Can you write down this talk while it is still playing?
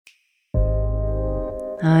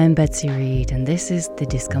I'm Betsy Reed, and this is The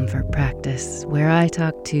Discomfort Practice, where I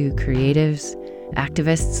talk to creatives,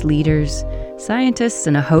 activists, leaders, scientists,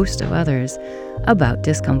 and a host of others about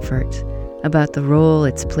discomfort, about the role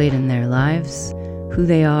it's played in their lives, who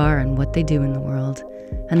they are and what they do in the world,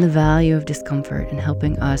 and the value of discomfort in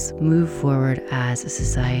helping us move forward as a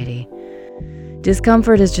society.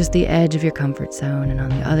 Discomfort is just the edge of your comfort zone, and on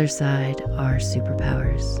the other side are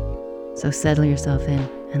superpowers. So settle yourself in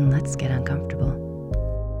and let's get uncomfortable.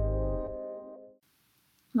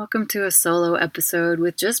 Welcome to a solo episode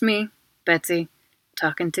with just me, Betsy,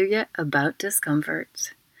 talking to you about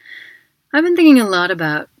discomfort. I've been thinking a lot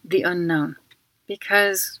about the unknown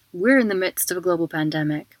because we're in the midst of a global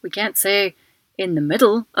pandemic. We can't say in the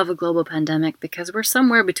middle of a global pandemic because we're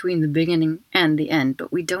somewhere between the beginning and the end,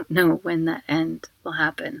 but we don't know when that end will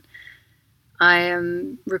happen. I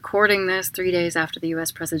am recording this 3 days after the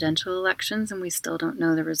US presidential elections and we still don't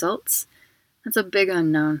know the results. That's a big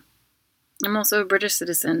unknown. I'm also a British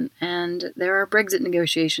citizen, and there are Brexit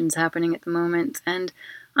negotiations happening at the moment, and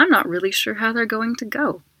I'm not really sure how they're going to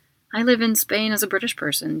go. I live in Spain as a British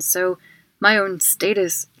person, so my own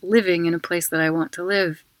status living in a place that I want to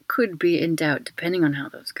live could be in doubt depending on how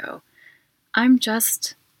those go. I'm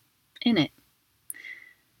just in it.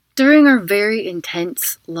 During our very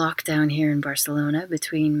intense lockdown here in Barcelona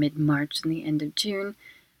between mid-March and the end of June,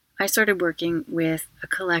 I started working with a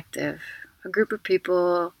collective, a group of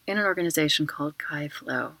people in an organization called Kai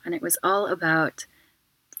Flow, and it was all about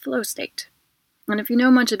flow state. And if you know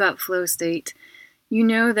much about flow state, you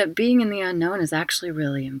know that being in the unknown is actually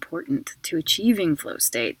really important to achieving flow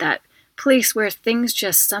state, that place where things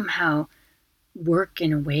just somehow work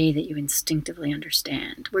in a way that you instinctively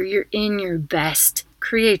understand, where you're in your best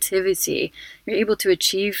creativity, you're able to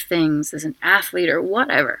achieve things as an athlete or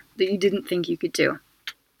whatever that you didn't think you could do.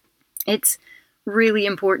 It's really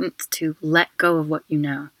important to let go of what you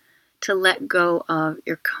know, to let go of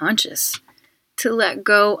your conscious, to let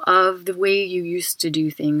go of the way you used to do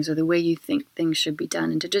things or the way you think things should be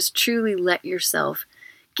done, and to just truly let yourself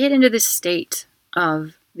get into this state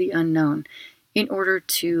of the unknown in order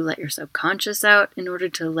to let your subconscious out, in order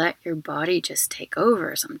to let your body just take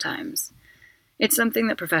over sometimes. It's something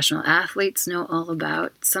that professional athletes know all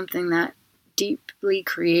about, something that deeply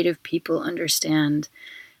creative people understand.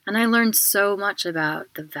 And I learned so much about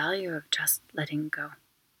the value of just letting go.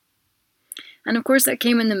 And of course, that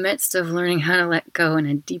came in the midst of learning how to let go on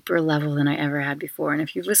a deeper level than I ever had before. And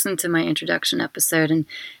if you've listened to my introduction episode and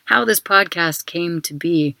how this podcast came to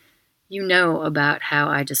be, you know about how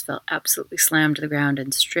I just felt absolutely slammed to the ground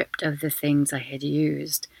and stripped of the things I had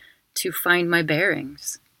used to find my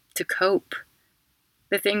bearings, to cope.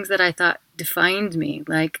 The things that I thought defined me,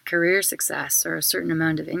 like career success or a certain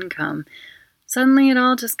amount of income, suddenly it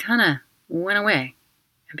all just kind of went away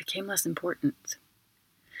and became less important.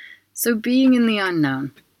 So being in the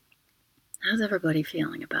unknown, how's everybody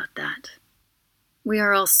feeling about that? We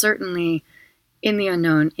are all certainly in the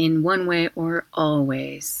unknown in one way or all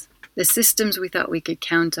ways. The systems we thought we could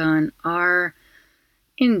count on are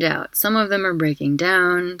in doubt. Some of them are breaking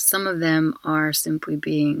down. Some of them are simply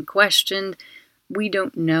being questioned. We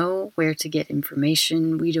don't know where to get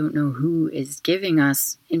information. We don't know who is giving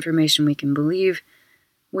us information we can believe.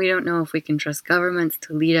 We don't know if we can trust governments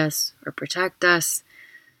to lead us or protect us.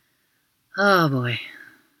 Oh boy.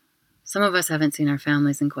 Some of us haven't seen our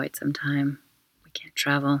families in quite some time. We can't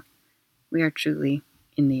travel. We are truly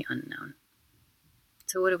in the unknown.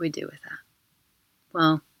 So what do we do with that?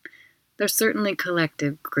 Well, there's certainly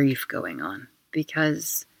collective grief going on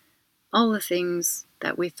because all the things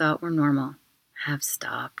that we thought were normal have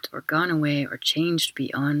stopped or gone away or changed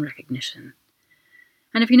beyond recognition.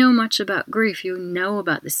 And if you know much about grief, you know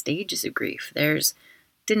about the stages of grief. There's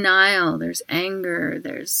denial, there's anger,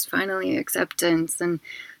 there's finally acceptance, and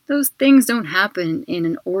those things don't happen in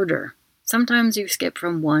an order. Sometimes you skip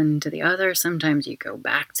from one to the other, sometimes you go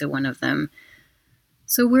back to one of them.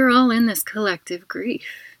 So we're all in this collective grief.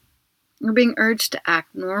 We're being urged to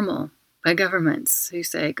act normal by governments who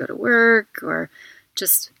say go to work or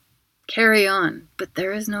just carry on, but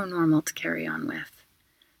there is no normal to carry on with.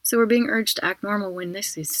 So we're being urged to act normal when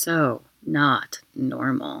this is so not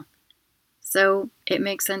normal. So it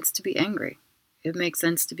makes sense to be angry. It makes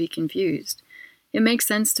sense to be confused. It makes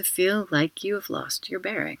sense to feel like you have lost your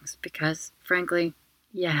bearings because, frankly,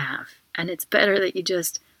 you have. And it's better that you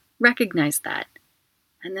just recognize that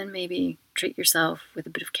and then maybe treat yourself with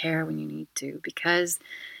a bit of care when you need to, because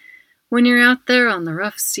when you're out there on the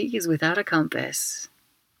rough seas without a compass,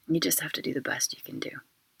 you just have to do the best you can do.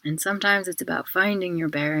 And sometimes it's about finding your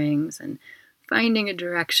bearings and finding a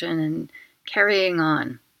direction and carrying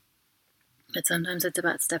on. But sometimes it's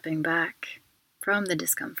about stepping back from the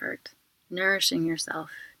discomfort, nourishing yourself.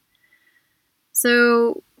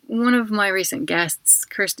 So one of my recent guests,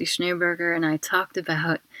 Kirsty Schneeberger, and I talked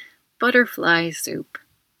about butterfly soup.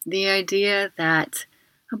 The idea that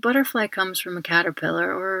a butterfly comes from a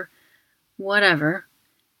caterpillar or whatever,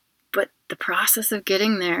 but the process of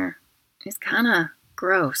getting there is kind of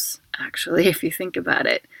gross, actually, if you think about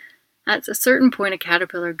it. At a certain point, a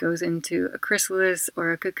caterpillar goes into a chrysalis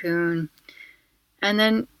or a cocoon, and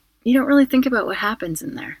then you don't really think about what happens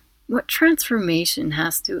in there. What transformation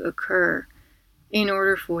has to occur in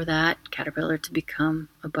order for that caterpillar to become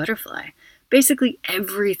a butterfly? Basically,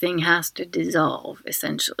 everything has to dissolve,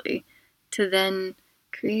 essentially, to then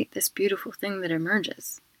create this beautiful thing that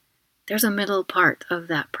emerges. There's a middle part of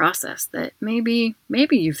that process that maybe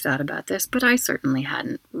you've thought about this, but I certainly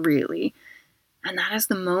hadn't really. And that is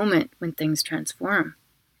the moment when things transform.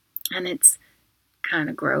 And it's kind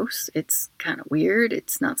of gross. It's kind of weird.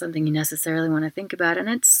 It's not something you necessarily want to think about. And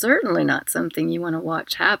it's certainly not something you want to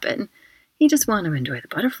watch happen. You just want to enjoy the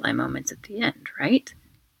butterfly moments at the end, right?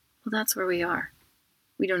 Well, that's where we are.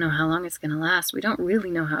 We don't know how long it's going to last. We don't really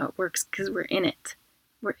know how it works because we're in it.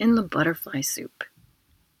 We're in the butterfly soup.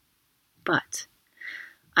 But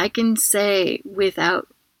I can say without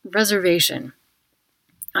reservation,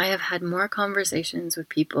 I have had more conversations with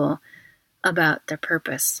people about their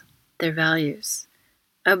purpose, their values,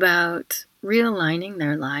 about realigning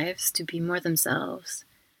their lives to be more themselves,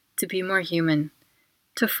 to be more human,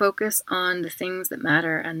 to focus on the things that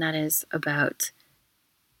matter, and that is about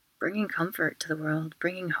bringing comfort to the world,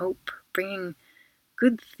 bringing hope, bringing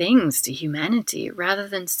good things to humanity, rather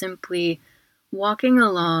than simply walking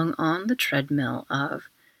along on the treadmill of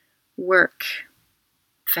work,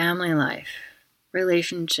 family life,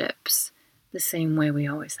 relationships, the same way we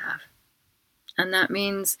always have. And that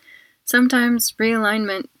means sometimes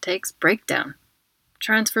realignment takes breakdown.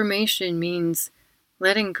 Transformation means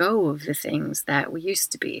letting go of the things that we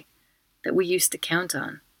used to be, that we used to count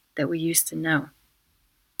on, that we used to know,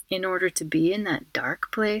 in order to be in that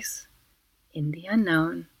dark place, in the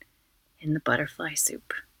unknown, in the butterfly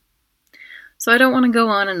soup. So I don't want to go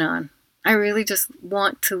on and on. I really just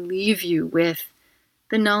want to leave you with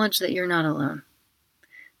the knowledge that you're not alone,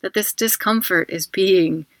 that this discomfort is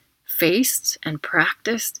being faced and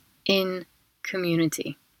practiced in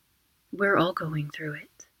community. We're all going through it.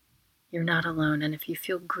 You're not alone. And if you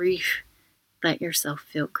feel grief, let yourself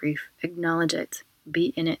feel grief. Acknowledge it.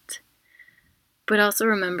 Be in it. But also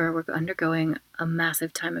remember, we're undergoing a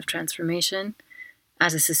massive time of transformation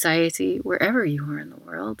as a society, wherever you are in the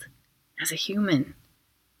world, as a human.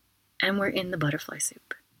 And we're in the butterfly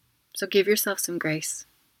soup. So give yourself some grace.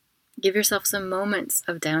 Give yourself some moments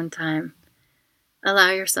of downtime.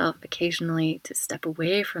 Allow yourself occasionally to step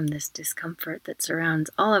away from this discomfort that surrounds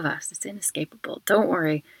all of us. It's inescapable. Don't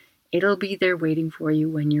worry. It'll be there waiting for you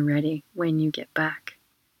when you're ready, when you get back.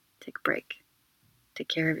 Take a break. Take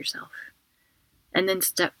care of yourself. And then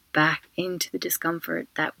step back into the discomfort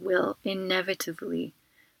that will inevitably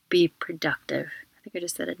be productive. I think I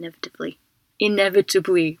just said inevitably.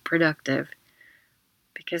 Inevitably productive.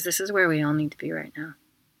 Because this is where we all need to be right now.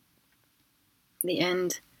 The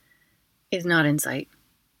end is not in sight.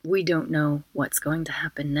 We don't know what's going to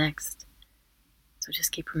happen next. So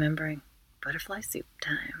just keep remembering, butterfly soup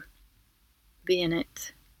time. Be in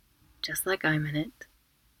it, just like I'm in it,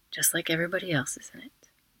 just like everybody else is in it.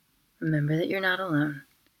 Remember that you're not alone.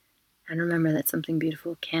 And remember that something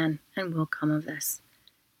beautiful can and will come of this,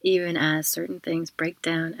 even as certain things break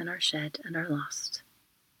down and are shed and are lost.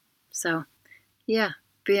 So, yeah,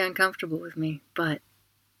 be uncomfortable with me, but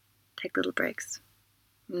take little breaks.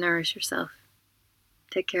 Nourish yourself.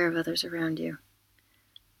 Take care of others around you.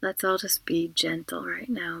 Let's all just be gentle right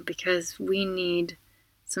now because we need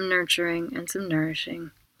some nurturing and some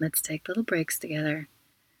nourishing. Let's take little breaks together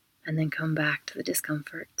and then come back to the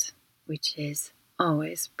discomfort, which is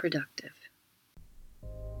always productive.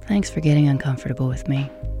 Thanks for getting uncomfortable with me.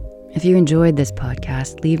 If you enjoyed this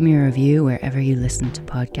podcast, leave me a review wherever you listen to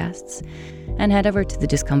podcasts and head over to the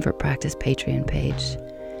Discomfort Practice Patreon page.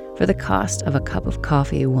 For the cost of a cup of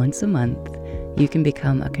coffee once a month, you can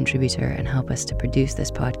become a contributor and help us to produce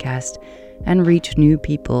this podcast and reach new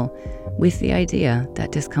people with the idea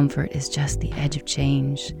that discomfort is just the edge of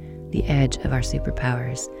change, the edge of our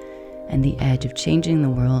superpowers, and the edge of changing the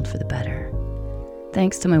world for the better.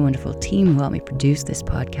 Thanks to my wonderful team who helped me produce this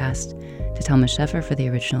podcast, to Thomas Sheffer for the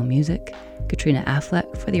original music, Katrina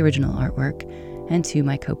Affleck for the original artwork, and to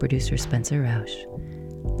my co-producer Spencer Rausch.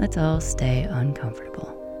 Let's all stay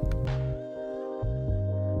uncomfortable.